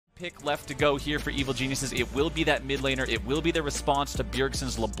pick left to go here for Evil Geniuses. It will be that mid laner. It will be the response to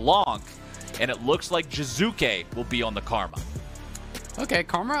Bjergsen's LeBlanc. And it looks like Jizuke will be on the Karma. Okay,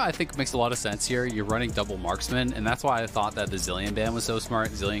 Karma I think makes a lot of sense here. You're running double marksman, and that's why I thought that the Zillion ban was so smart.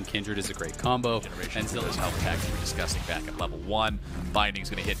 Zillion Kindred is a great combo. And Zillion's health tags we were discussing back at level 1. Binding's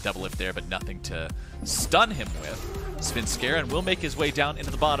going to hit double lift there, but nothing to stun him with. Svenskeren will make his way down into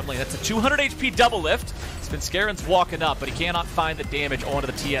the bottom lane. That's a 200 HP double lift. Svenskeren's walking up, but he cannot find the damage onto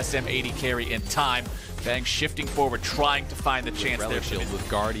the TSM 80 carry in time. Bang shifting forward, trying to find the chance there. Shield with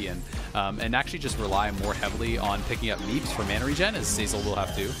Guardian. And actually just rely more heavily on picking up meeps for mana regen, as Zazel will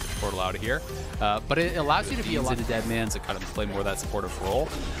have to, Portal out of here. But it allows you to be a lot of dead mans and kind of play more of that supportive role.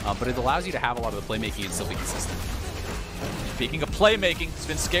 But it allows you to have a lot of the playmaking and still be consistent. Speaking of playmaking,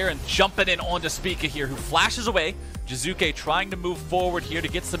 Svenskeren jumping in onto Spica here, who flashes away. Jizuke trying to move forward here to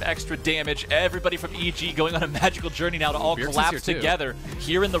get some extra damage. Everybody from EG going on a magical journey now to all collapse together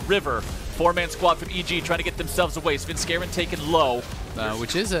here in the river. Four-man squad from EG trying to get themselves away. Svenskeren taken low.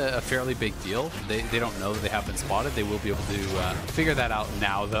 Which is a fairly big deal. They don't know that they have been spotted. They will be able to figure that out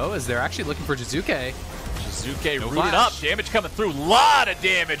now, though, as they're actually looking for Jizuke. Jizuke rooted up. Damage coming through. Lot of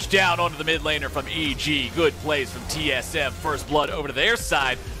damage down onto the mid laner from EG. Good plays from TSM. First blood over to their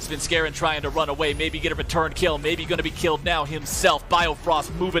side. Svenskeren trying to run away. Maybe get a return kill. Maybe going to be killed now himself.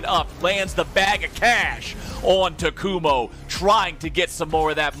 Biofrost moving up. Lands the bag of cash onto Kumo. Trying to get some more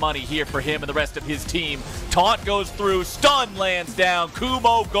of that money here for him and the rest of his team. Taunt goes through. Stun lands down.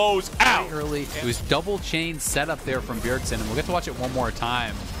 Kumo goes out. Early. It was double chain setup there from Bjergsen, and we'll get to watch it one more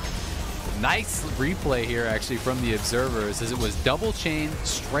time. Nice replay here, actually, from the observers, as it was double chain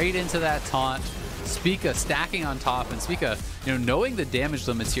straight into that taunt. Spica stacking on top, and Spica, knowing the damage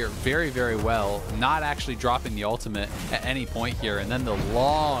limits here very, very well, not actually dropping the ultimate at any point here, and then the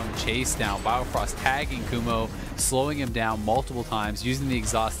long chase down. Biofrost tagging Kumo, slowing him down multiple times, using the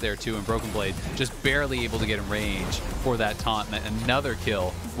exhaust there too, and Broken Blade just barely able to get in range for that taunt, and another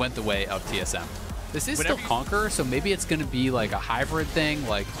kill went the way of TSM. This is still Conqueror, so maybe it's going to be like a hybrid thing,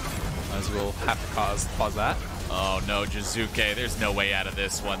 like, as we'll have to pause that. Oh no, Jizuke, there's no way out of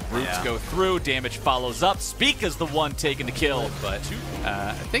this one. Roots go through, damage follows up. Spica's the one taking the kill, but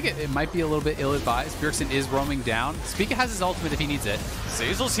I think it might be a little bit ill-advised. Bjergsen is roaming down. Spica has his ultimate if he needs it.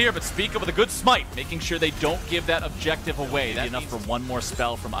 Zazel's here, but Spica with a good smite, making sure they don't give that objective away. That's enough for one more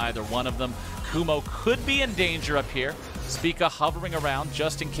spell from either one of them. Kumo could be in danger up here. Spica hovering around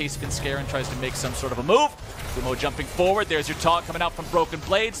just in case Svenskeren tries to make some sort of a move. Kumo jumping forward. There's your taunt coming out from Broken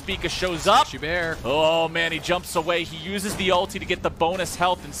Blade. Spica shows up. Bear. Oh man, he jumps away. He uses the ulti to get the bonus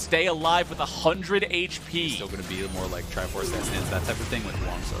health and stay alive with 100 HP. Still going to be more like Triforce Essence, that type of thing with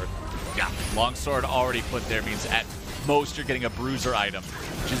Longsword. Yeah, Longsword already put there means at most you're getting a bruiser item.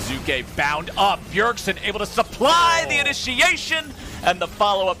 Jizuke bound up. Bjergsen able to supply the initiation and the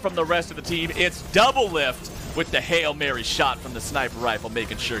follow-up from the rest of the team. It's double lift with the Hail Mary shot from the sniper rifle,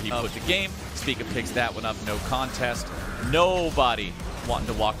 making sure he put the game. Spica picks that one up, no contest. Nobody wanting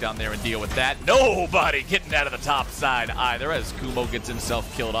to walk down there and deal with that. Nobody getting out of the top side either, as Kumo gets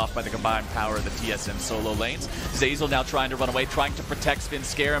himself killed off by the combined power of the TSM solo lanes. Zazel now trying to run away, trying to protect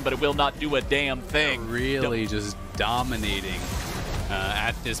Svenskeren, but it will not do a damn thing. Really just dominating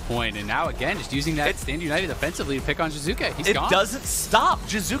at this point, and now again just using that Stand United offensively to pick on Jizuke. He's gone. It doesn't stop.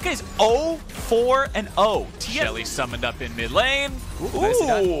 Jizuke's 0-4-0. Shelly summoned up in mid lane.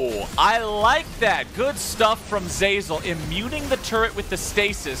 Ooh, I like that. Good stuff from Zazel, immuning the turret with the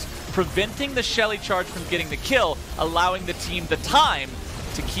stasis, preventing the Shelly charge from getting the kill, allowing the team the time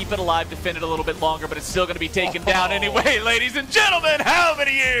to keep it alive, defend it a little bit longer, but it's still going to be taken down anyway, ladies and gentlemen. How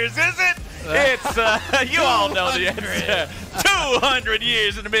many years is it? It's, you all know the answer. 200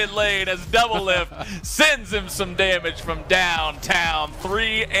 years in the mid lane as Double Lift sends him some damage from downtown.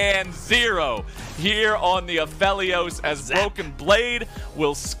 3-0 here on the Aphelios as Broken Blade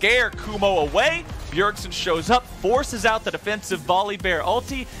will scare Kumo away. Bjergsen shows up, forces out the defensive Volley Bear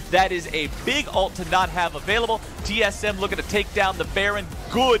ulti. That is a big ult to not have available. TSM looking to take down the Baron.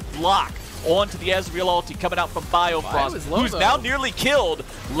 Good block onto the Ezreal ulti coming out from Biofrost, who's now nearly killed.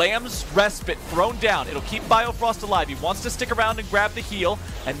 Lamb's Respite thrown down. It'll keep Biofrost alive. He wants to stick around and grab the heal,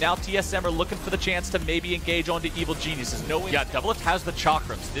 and now TSM are looking for the chance to maybe engage onto Evil Geniuses. Yeah, Double Lift has the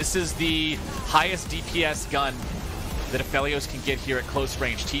Chakrams. This is the highest DPS gun that Aphelios can get here at close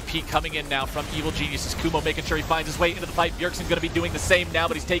range. TP coming in now from Evil Geniuses. Kumo making sure he finds his way into the fight. Bjergsen going to be doing the same now,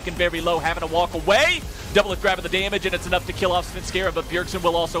 but he's taken very low, having to walk away. Double Lift grabbing the damage, and it's enough to kill off Svenskeren, but Bjergsen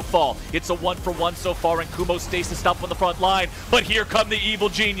will also fall. It's a 1-for-1 so far, and Kumo stays to stop on the front line. But here come the Evil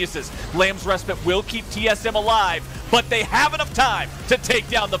Geniuses. Lamb's Respite will keep TSM alive, but they have enough time to take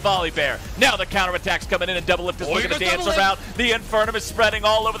down the Volley Bear. Now the counterattack's coming in, and Doublelift is looking to dance around. The Infernum is spreading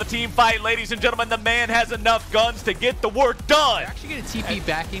all over the team fight. Ladies and gentlemen, the man has enough guns to get the work done. They're actually going to TP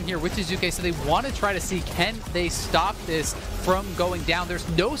back in here with Jizuke, so they want to try to see, can they stop this from going down? There's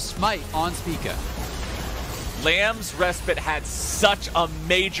no smite on Spica. Lamb's Respite had such a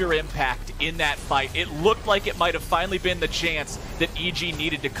major impact in that fight. It looked like it might have finally been the chance that EG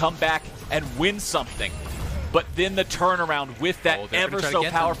needed to come back and win something. But then the turnaround with that ever so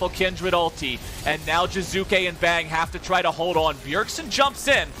powerful Kindred ulti, and now Jizuke and Bang have to try to hold on. Bjergsen jumps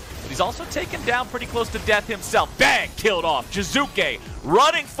in, but he's also taken down pretty close to death himself. Bang! Killed off. Jizuke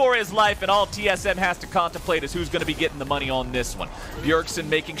running for his life, and all TSM has to contemplate is who's going to be getting the money on this one. Bjergsen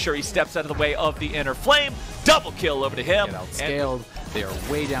making sure he steps out of the way of the Inner Flame. Double kill over to him. Get outscaled. They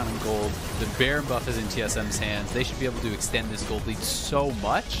are way down in gold. The Baron buff is in TSM's hands. They should be able to extend this gold lead so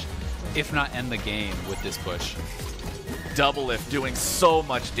much, if not end the game with this push. Doublelift doing so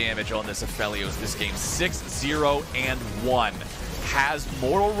much damage on this Aphelios this game. 6-0-1. Has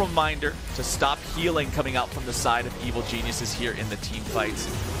Mortal Reminder to stop healing coming out from the side of Evil Geniuses here in the team fights.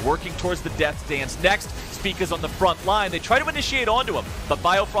 Working towards the Death Dance. Next, Spica's on the front line. They try to initiate onto him, but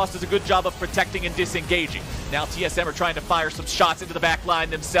Biofrost does a good job of protecting and disengaging. Now TSM are trying to fire some shots into the back line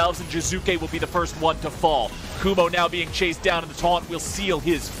themselves, and Jizuke will be the first one to fall. Kumo now being chased down, and the taunt will seal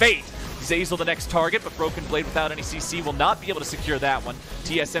his fate. Zazel the next target, but Broken Blade without any CC will not be able to secure that one.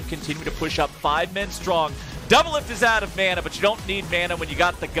 TSM continue to push up 5 men strong. Doublelift is out of mana, but you don't need mana when you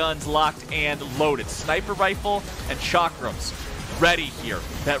got the guns locked and loaded. Sniper Rifle and Chakrams ready here.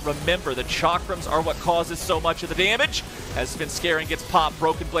 That remember, the Chakrams are what causes so much of the damage. As Scaring gets popped,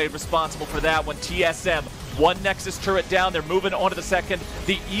 Broken Blade responsible for that one. TSM, one Nexus turret down. They're moving on to the second.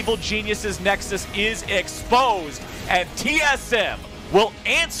 The Evil Geniuses Nexus is exposed, and TSM will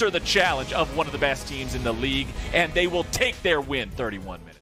answer the challenge of one of the best teams in the league, and they will take their win 31 minutes.